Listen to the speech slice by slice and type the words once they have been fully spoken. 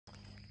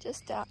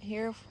Just out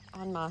here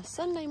on my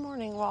Sunday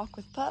morning walk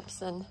with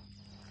pups, and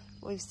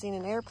we've seen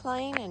an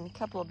airplane and a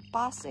couple of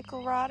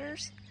bicycle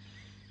riders.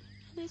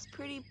 This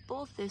pretty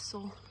bull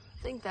thistle.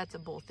 I think that's a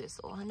bull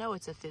thistle. I know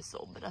it's a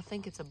thistle, but I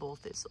think it's a bull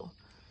thistle.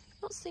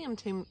 I don't see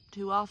them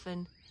too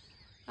often.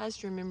 I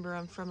just remember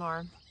them from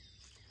our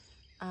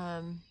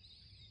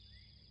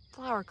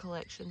flower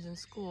collections in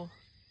school.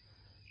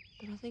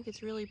 But I think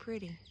it's really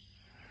pretty.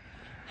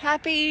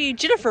 Happy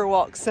Jennifer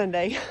Walk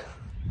Sunday.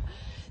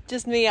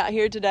 Just me out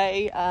here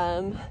today.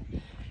 I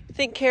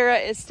think Kara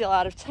is still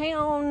out of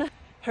town.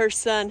 Her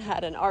son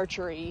had an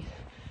archery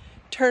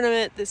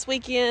tournament this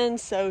weekend,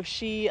 so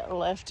she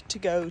left to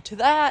go to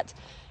that.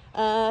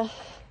 I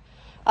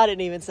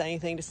didn't even say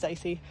anything to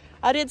Stacy.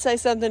 I did say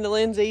something to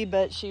Lindsay,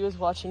 but she was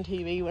watching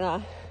TV when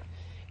I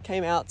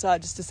came out, so I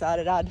just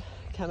decided I'd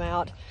come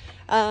out.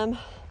 I'm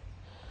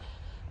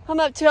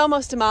up to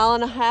almost 1.5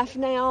 miles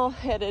now,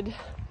 headed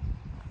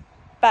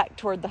back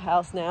toward the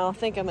house now. I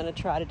think I'm gonna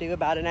try to do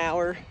about an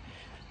hour.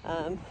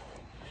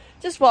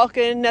 Just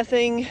walking,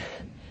 nothing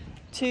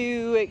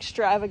too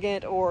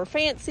extravagant or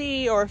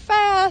fancy or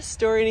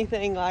fast or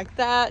anything like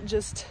that.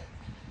 Just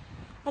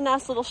a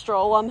nice little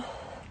stroll. I'm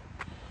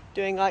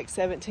doing like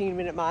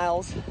 17-minute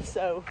miles.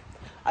 So,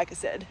 like I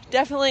said,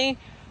 definitely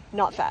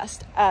not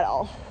fast at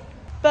all.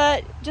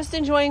 But just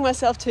enjoying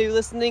myself too,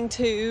 listening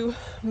to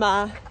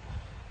my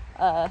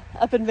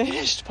Up and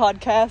Vanished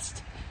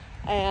podcast.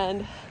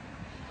 And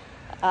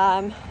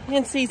I'm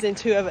in season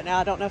 2 of it now.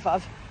 I don't know if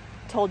I've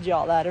told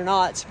y'all that or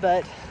not,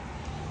 but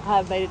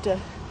I've made it to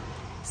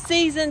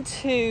season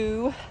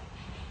 2,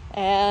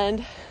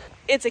 and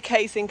it's a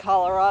case in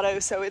Colorado,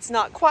 so it's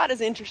not quite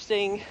as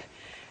interesting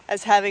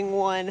as having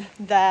one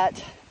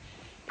that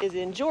is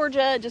in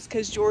Georgia, just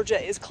because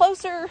Georgia is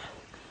closer.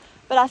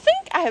 But I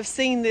think I have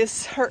seen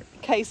this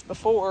case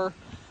before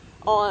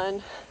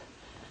on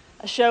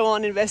a show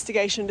on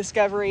Investigation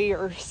Discovery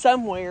or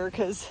somewhere,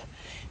 because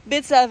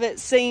bits of it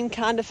seem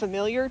kind of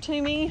familiar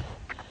to me.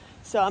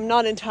 So I'm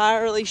not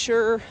entirely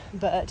sure,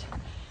 but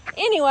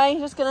anyway,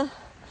 just gonna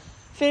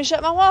finish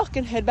up my walk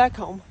and head back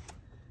home.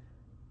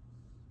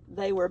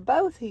 They were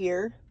both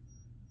here,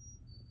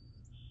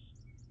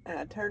 and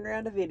I turned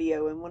around to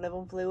video and one of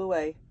them flew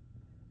away.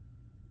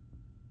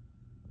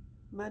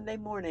 Monday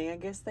morning, I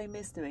guess they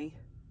missed me.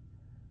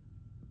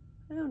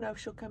 I don't know if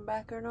she'll come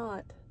back or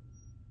not.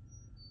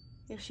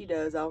 If she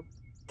does, I'll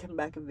come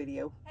back and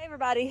video. Hey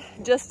everybody,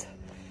 just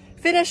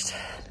finished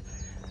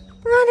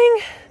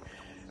running.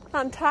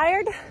 I'm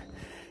tired,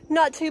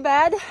 not too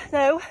bad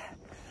though.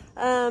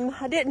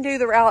 I didn't do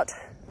the route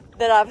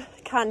that I've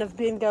kind of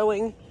been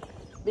going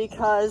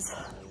because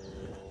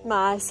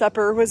my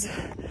supper was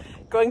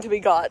going to be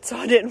got, so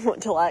I didn't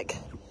want to like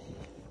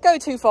go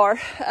too far.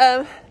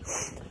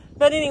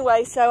 But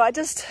anyway, so I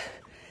just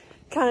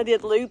kind of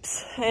did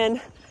loops,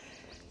 and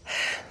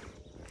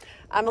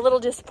I'm a little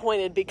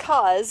disappointed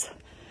because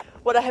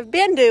what I have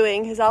been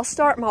doing is I'll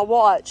start my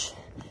watch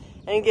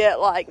and get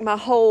like my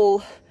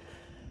whole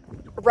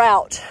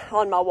route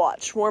on my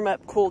watch, warm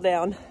up, cool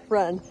down,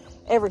 run,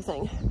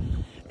 everything.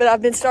 But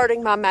I've been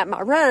starting my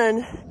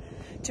run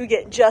to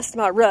get just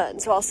my run,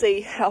 so I'll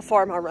see how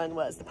far my run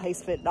was, the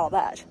pace fit and all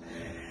that.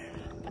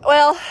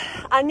 Well,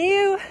 I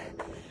knew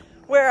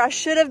where I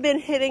should have been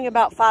hitting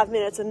about 5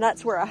 minutes, and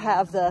that's where I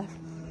have the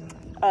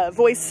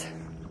voice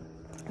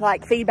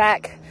like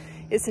feedback,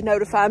 is to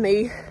notify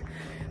me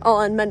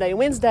on Monday and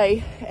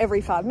Wednesday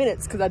every 5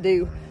 minutes, because I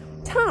do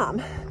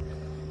time.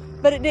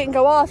 But it didn't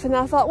go off, and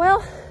I thought,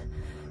 well,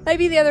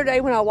 maybe the other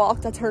day when I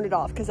walked, I turned it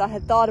off, because I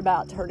had thought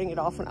about turning it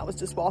off when I was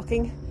just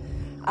walking.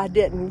 I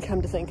didn't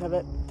come to think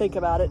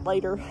about it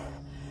later,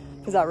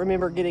 because I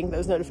remember getting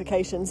those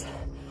notifications.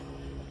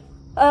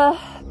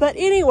 But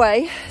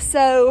anyway,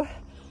 so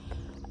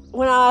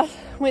when I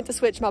went to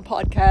switch my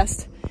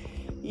podcast,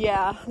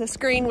 yeah, the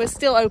screen was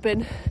still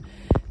open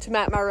to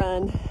map my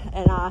run,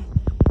 and I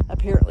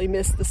apparently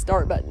missed the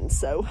start button.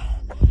 So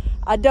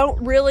I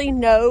don't really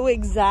know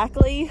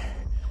exactly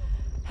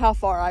how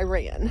far I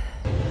ran.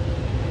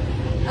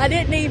 I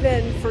didn't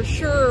even for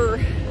sure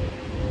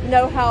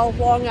know how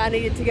long I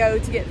needed to go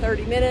to get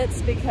 30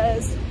 minutes,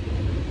 because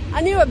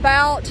I knew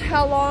about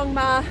how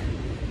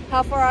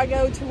far I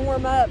go to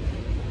warm up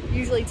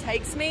usually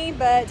takes me,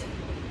 but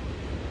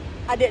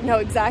I didn't know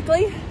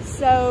exactly.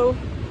 So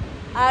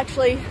I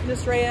actually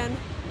just ran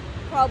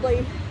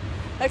probably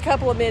a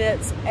couple of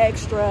minutes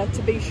extra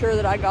to be sure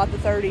that I got the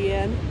 30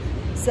 in.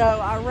 So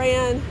I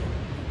ran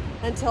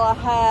until I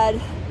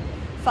had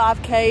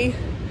 5K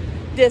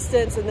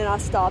distance, and then I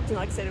stopped, and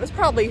like I said, it was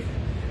probably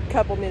a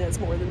couple minutes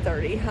more than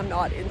 30. I'm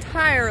not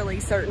entirely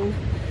certain,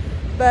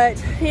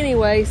 but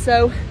anyway,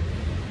 so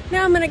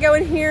now I'm gonna go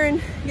in here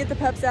and get the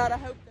pups out. I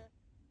hope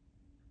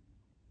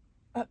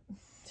that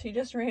she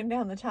just ran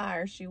down the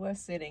tire. She was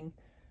sitting.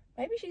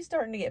 Maybe she's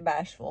starting to get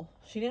bashful.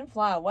 She didn't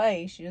fly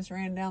away, she just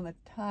ran down the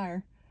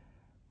tire.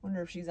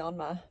 Wonder if she's on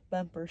my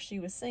bumper. She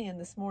was singing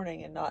this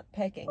morning and not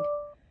pecking.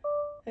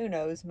 Who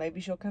knows,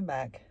 maybe she'll come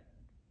back.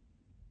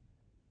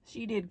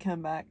 She did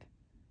come back.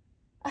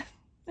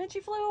 Then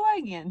she flew away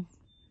again.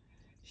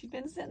 She'd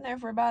been sitting there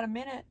for about a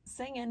minute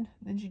singing,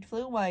 then she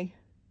flew away.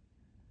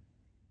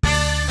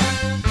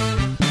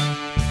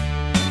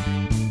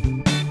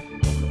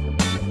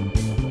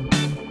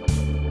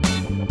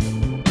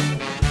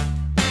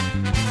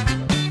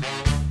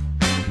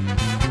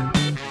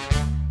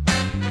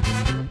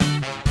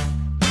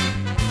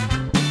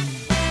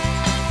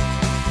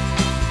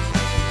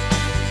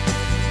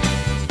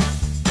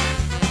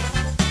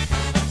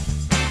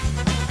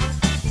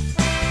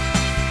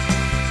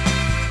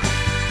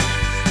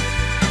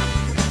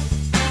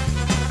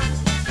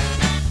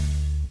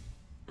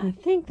 I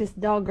think this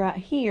dog right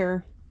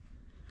here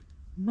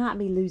might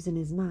be losing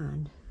his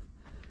mind.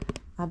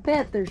 I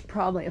bet there's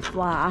probably a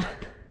fly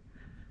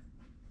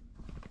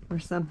or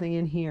something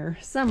in here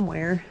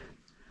somewhere,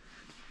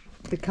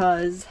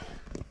 because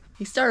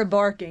he started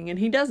barking, and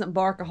he doesn't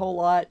bark a whole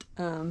lot,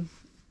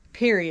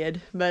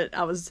 period. But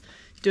I was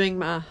doing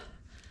my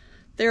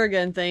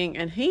Theragun thing,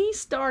 and he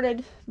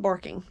started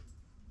barking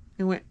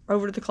and went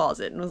over to the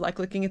closet and was like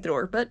looking at the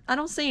door, but I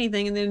don't see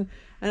anything. And then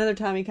another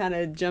time he kind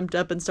of jumped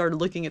up and started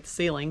looking at the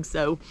ceiling,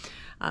 so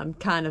I'm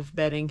kind of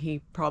betting he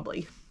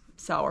probably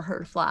saw or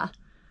heard a fly.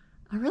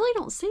 I really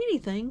don't see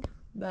anything,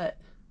 but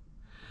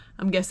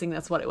I'm guessing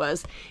that's what it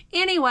was.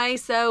 Anyway,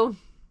 so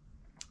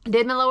I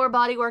did my lower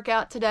body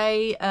workout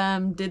today.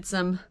 Did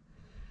some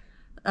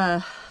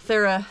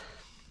Theragun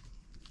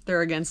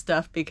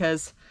stuff,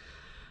 because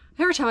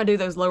every time I do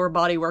those lower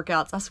body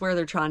workouts, I swear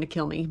they're trying to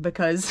kill me,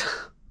 because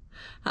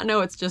I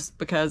know it's just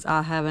because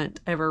I haven't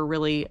ever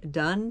really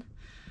done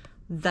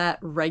that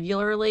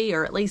regularly,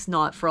 or at least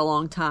not for a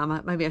long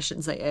time. Maybe I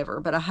shouldn't say ever,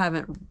 but I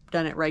haven't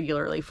done it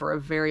regularly for a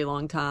very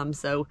long time.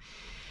 So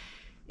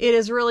it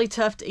is really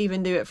tough to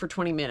even do it for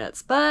 20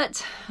 minutes,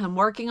 but I'm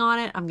working on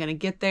it. I'm going to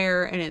get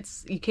there, and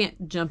you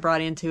can't jump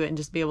right into it and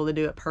just be able to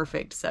do it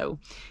perfect. So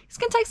it's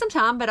going to take some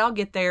time, but I'll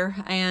get there.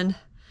 And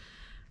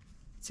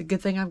it's a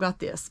good thing I've got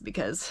this,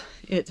 because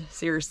it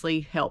seriously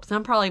helps.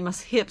 And my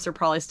hips are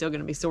probably still going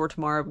to be sore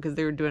tomorrow, because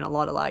they're doing a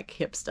lot of like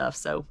hip stuff.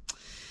 So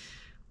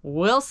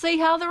we'll see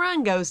how the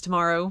run goes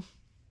tomorrow.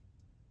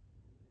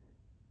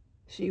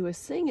 She was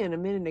singing a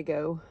minute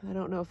ago. I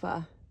don't know if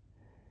I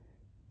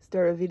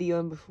started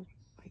videoing before.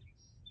 Wait.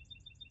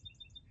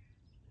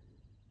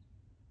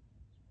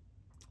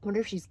 I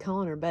wonder if she's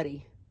calling her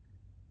buddy.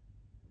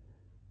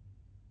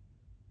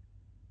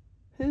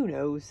 Who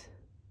knows?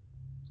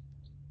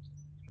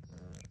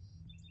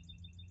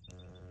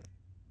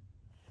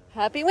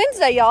 Happy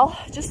Wednesday, y'all.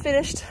 Just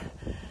finished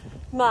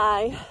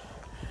my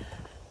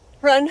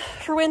run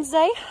for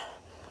Wednesday.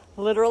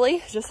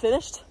 Literally just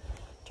finished.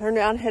 Turned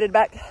around, headed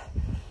back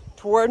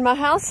toward my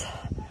house,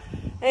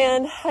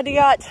 and I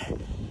got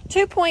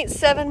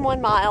 2.71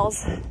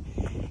 miles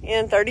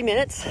in 30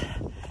 minutes.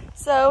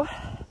 So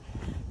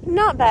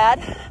not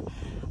bad.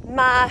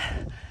 My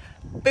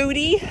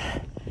booty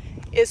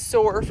is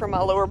sore from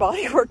my lower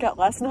body workout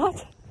last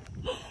night.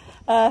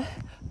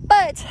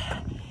 But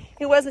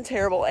it wasn't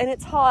terrible, and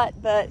it's hot,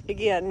 but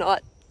again,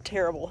 not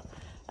terrible.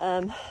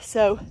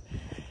 So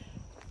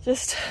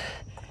just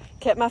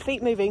kept my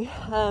feet moving.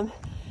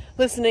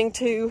 Listening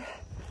to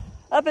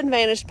Up and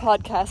Vanished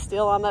podcast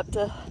still. I'm up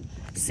to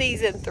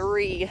season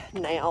 3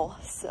 now,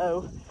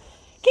 so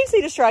keeps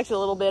me distracted a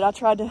little bit. I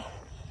tried to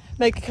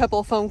make a couple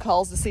of phone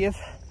calls to see if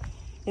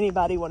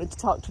anybody wanted to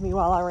talk to me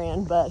while I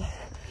ran, but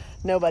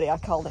nobody I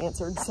called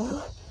answered. So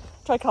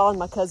I tried calling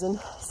my cousin,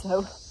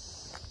 so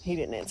he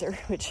didn't answer,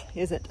 which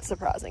isn't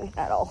surprising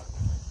at all.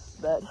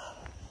 But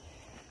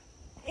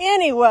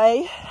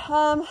anyway,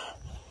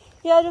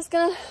 yeah, just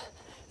gonna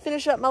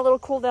finish up my little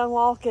cool down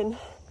walk and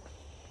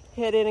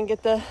head in and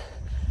get the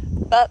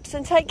pups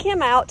and take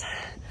him out.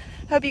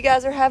 Hope you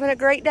guys are having a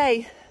great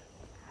day.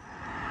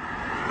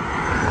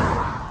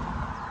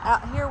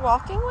 Out here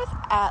walking with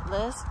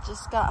Atlas.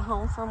 Just got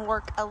home from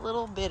work a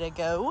little bit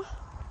ago.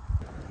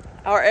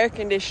 Our air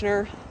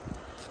conditioner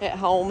at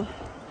home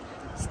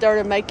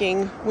started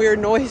making weird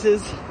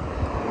noises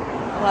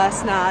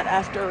last night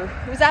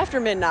it was after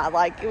midnight,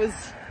 like it was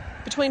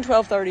between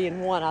 12:30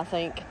 and 1, I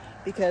think,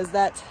 because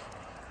that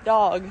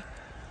dog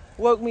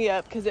woke me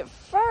up. Because at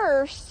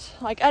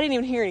first, like, I didn't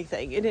even hear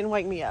anything. It didn't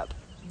wake me up.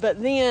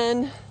 But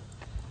then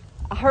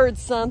I heard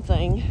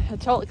something. I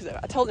told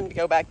him to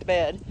go back to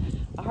bed.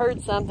 I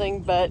heard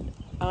something, but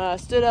when I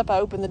stood up, I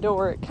opened the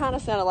door. It kind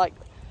of sounded like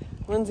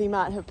Lindsay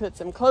might have put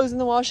some clothes in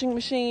the washing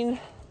machine.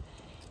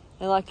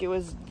 And like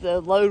the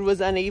load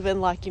was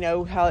uneven, like, you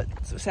know, how it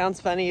sounds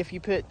funny if you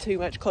put too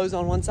much clothes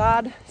on one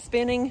side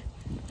spinning.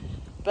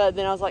 But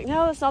then I was like,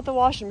 no, that's not the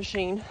washing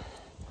machine.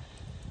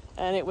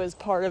 And it was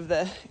part of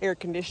the air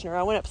conditioner.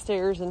 I went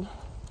upstairs and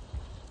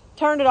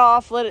turned it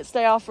off, let it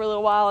stay off for a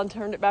little while, and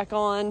turned it back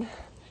on.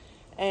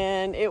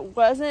 And it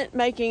wasn't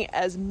making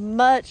as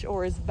much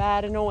or as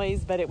bad a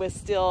noise, but it was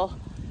still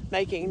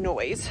making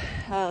noise.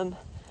 So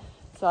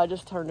I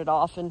just turned it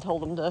off and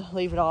told them to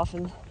leave it off,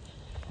 and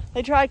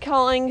they tried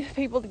calling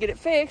people to get it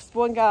fixed.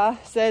 One guy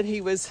said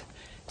he was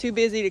too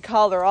busy to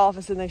call their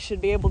office and they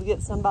should be able to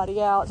get somebody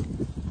out.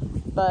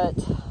 But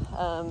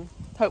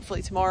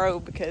hopefully tomorrow,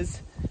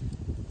 because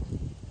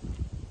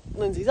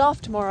Lindsay's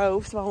off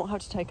tomorrow, so I won't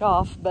have to take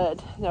off,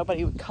 but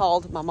nobody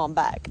called my mom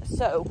back.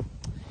 So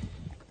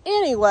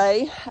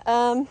anyway,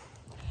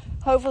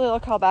 hopefully they'll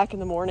call back in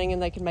the morning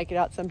and they can make it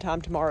out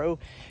sometime tomorrow.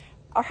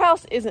 Our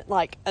house isn't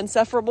like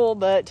unsufferable,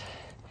 but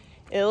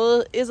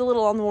it is a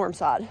little on the warm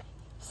side.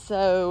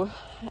 So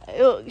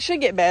it should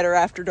get better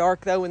after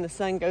dark though when the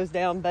sun goes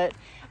down, but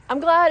I'm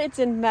glad it's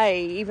in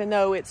May, even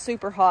though it's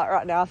super hot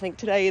right now. I think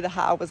today the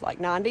high was like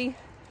 90,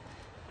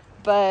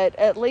 but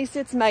at least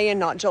it's May and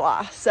not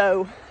July.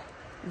 So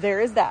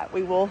there is that.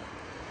 We will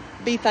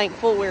be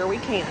thankful where we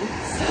can.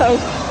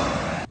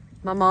 So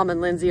my mom and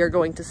Lindsay are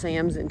going to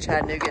Sam's in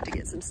Chattanooga to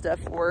get some stuff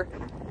for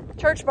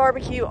church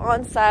barbecue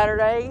on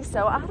Saturday.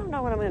 So I don't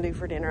know what I'm going to do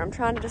for dinner. I'm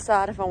trying to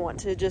decide if I want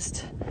to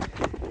just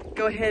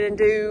go ahead and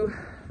do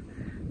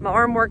my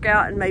arm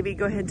workout and maybe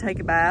go ahead and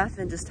take a bath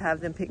and just have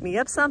them pick me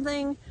up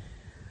something,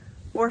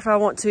 or if I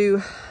want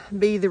to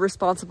be the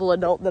responsible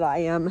adult that I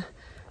am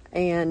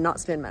and not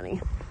spend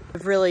money.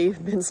 I've really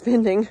been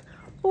spending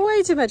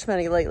way too much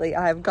money lately.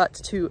 I've got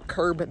to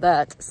curb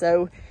that.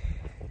 So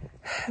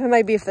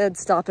maybe if they'd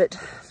stop at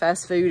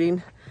fast food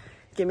and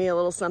give me a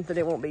little something,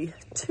 it won't be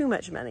too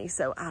much money.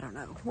 So I don't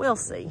know. We'll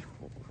see.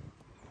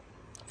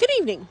 Good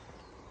evening.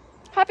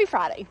 Happy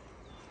Friday.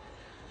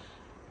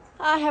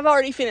 I have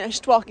already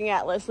finished walking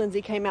Atlas.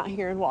 Lindsay came out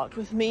here and walked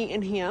with me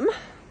and him.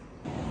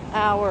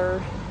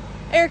 Our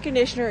air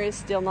conditioner is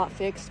still not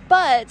fixed,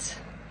 but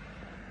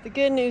the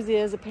good news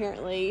is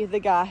apparently the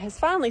guy has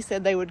finally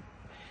said it would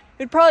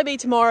probably be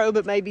tomorrow,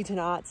 but maybe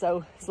tonight.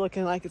 So it's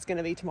looking like it's going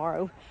to be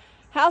tomorrow.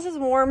 House is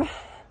warm,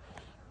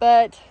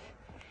 but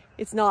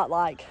it's not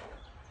like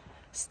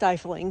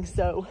stifling,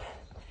 so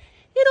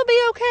it'll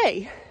be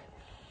okay.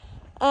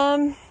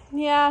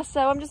 Yeah,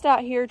 so I'm just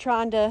out here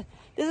trying to,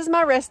 this is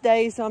my rest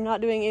day, so I'm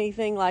not doing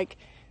anything like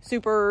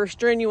super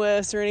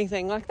strenuous or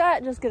anything like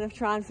that. Just gonna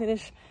try and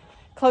finish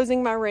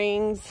closing my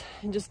rings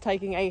and just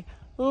taking a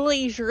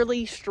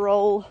leisurely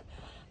stroll.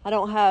 I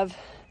don't have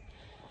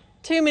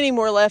too many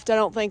more left, I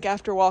don't think,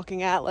 after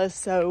walking Atlas,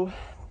 so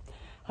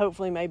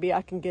hopefully maybe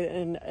I can get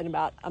it in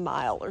about a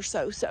mile or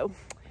so. So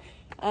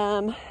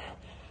I'm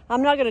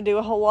not going to do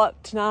a whole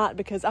lot tonight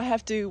because I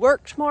have to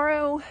work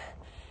tomorrow,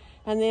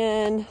 and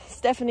then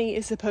Stephanie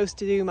is supposed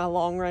to do my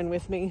long run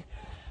with me.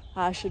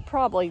 I'll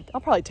probably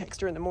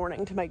text her in the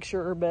morning to make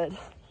sure, but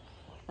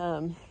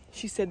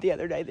she said the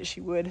other day that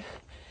she would.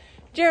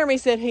 Jeremy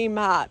said he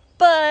might,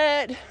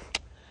 but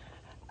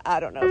I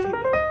don't know if he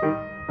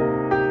will.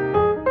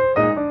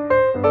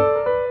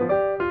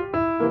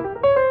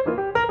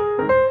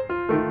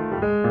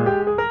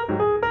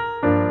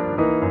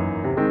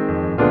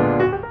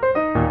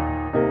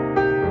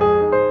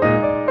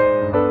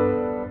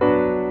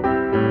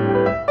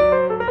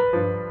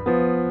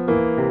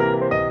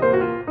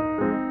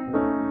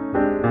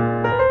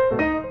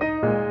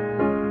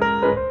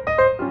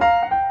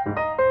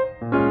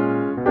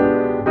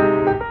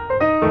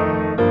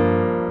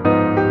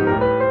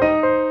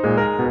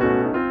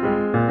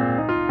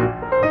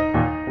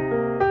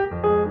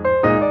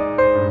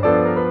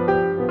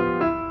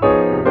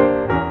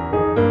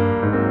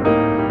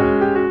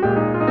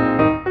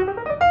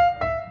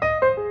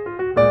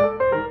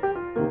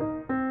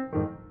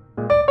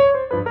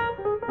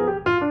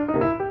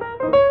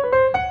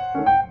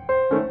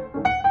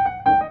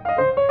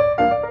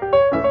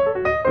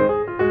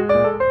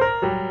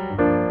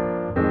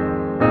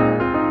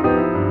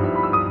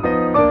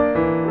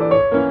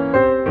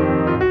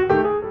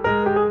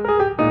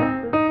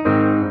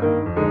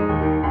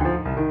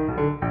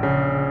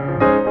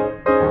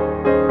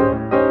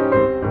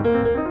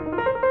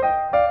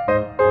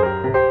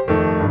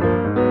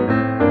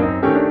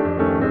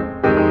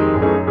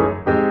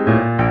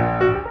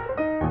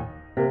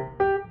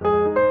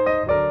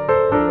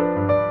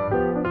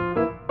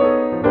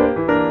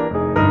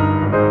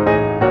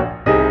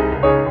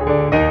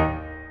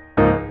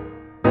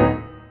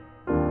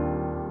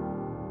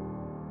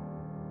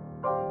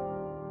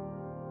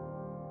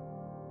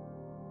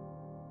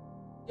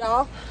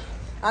 Y'all,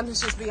 I'm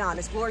just be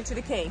honest. Glory to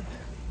the King.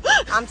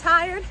 I'm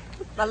tired.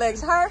 My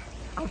legs hurt.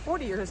 I'm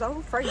 40 years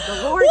old. Praise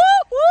the Lord.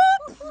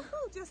 Whoop, whoop.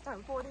 Just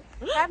turned 40.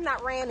 I have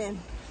not ran in.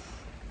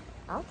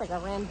 I don't think I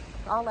ran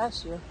all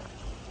last year.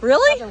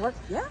 Really?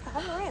 Yeah,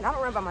 I haven't ran. I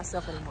don't run by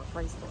myself anymore.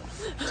 Praise the Lord.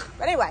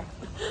 But anyway,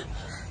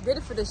 did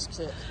it for this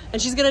shit.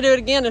 And she's gonna do it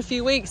again in a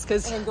few weeks,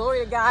 and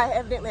glory to God.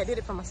 Evidently, I did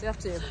it for myself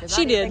too.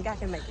 She did. I think I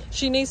can make it.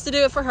 She needs to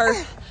do it for her.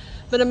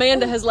 But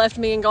Amanda has left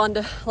me and gone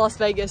to Las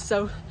Vegas,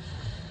 so.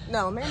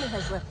 No, Amanda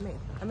has left me.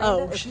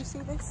 Amanda, if you see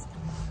this.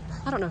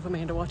 I don't know if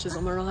Amanda watches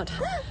them or not.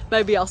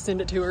 Maybe I'll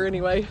send it to her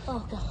anyway.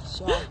 Oh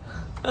gosh, yeah.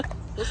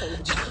 This ain't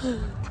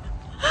legit.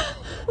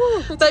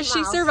 But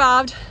she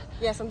survived.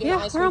 Yes, I'm getting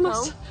ice cream. We're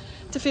almost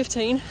to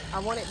 15. I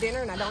wanted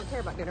dinner and I don't care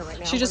about dinner right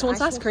now. She just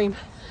wants ice cream.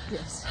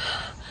 Yes.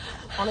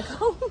 On a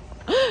cone.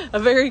 A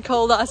very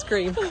cold ice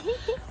cream.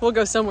 We'll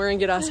go somewhere and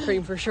get ice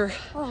cream for sure.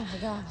 Oh my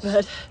gosh.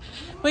 But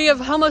we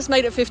have almost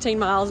made it 15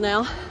 miles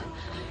now.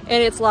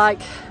 And it's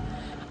like,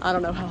 I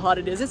don't know how hot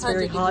it is. It's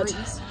very hot.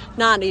 Degrees.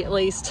 90 at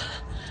least.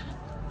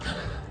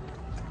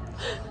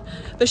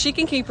 But she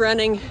can keep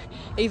running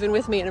even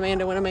with me and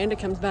Amanda when Amanda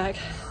comes back.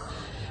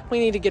 We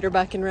need to get her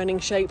back in running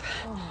shape.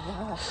 Oh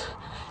my gosh.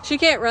 She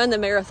can't run the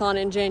marathon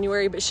in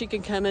January, but she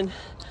can come and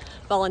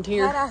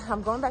volunteer.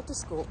 I'm going back to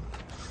school,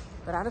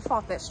 but I'd have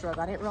fought that struggle.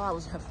 I didn't realize it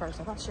was her first.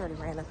 I thought she already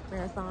ran a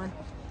marathon,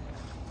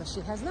 but she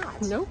has not.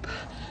 Nope.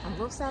 I'm a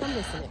little sad I'm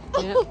missing it.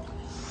 Yeah.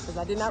 Because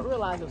I did not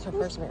realize it was her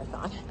first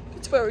marathon.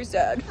 It's very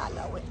sad. I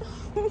know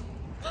it.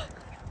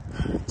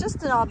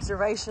 Just an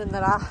observation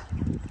that I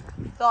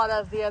thought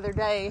of the other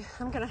day.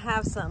 I'm gonna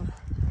have some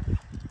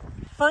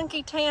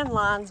funky tan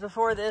lines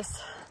before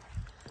this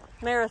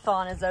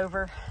marathon is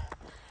over.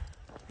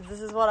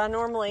 This is what I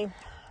normally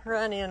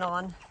run in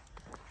on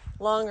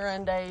long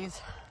run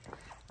days.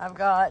 I've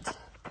got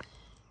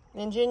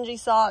Ninjinji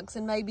socks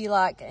and maybe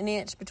like an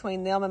inch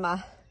between them and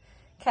my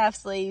calf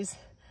sleeves.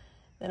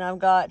 Then I've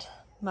got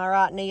my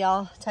right knee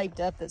all taped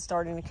up that's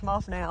starting to come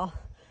off now.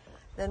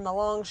 Then my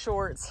long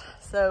shorts.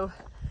 So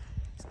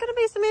it's gonna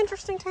be some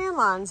interesting tan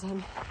lines,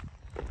 and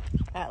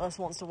Atlas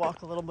wants to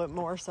walk a little bit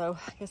more, so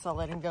I guess I'll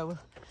let him go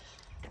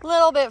a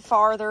little bit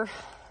farther,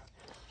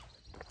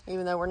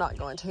 even though we're not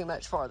going too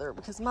much farther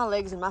because my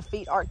legs and my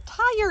feet are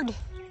tired.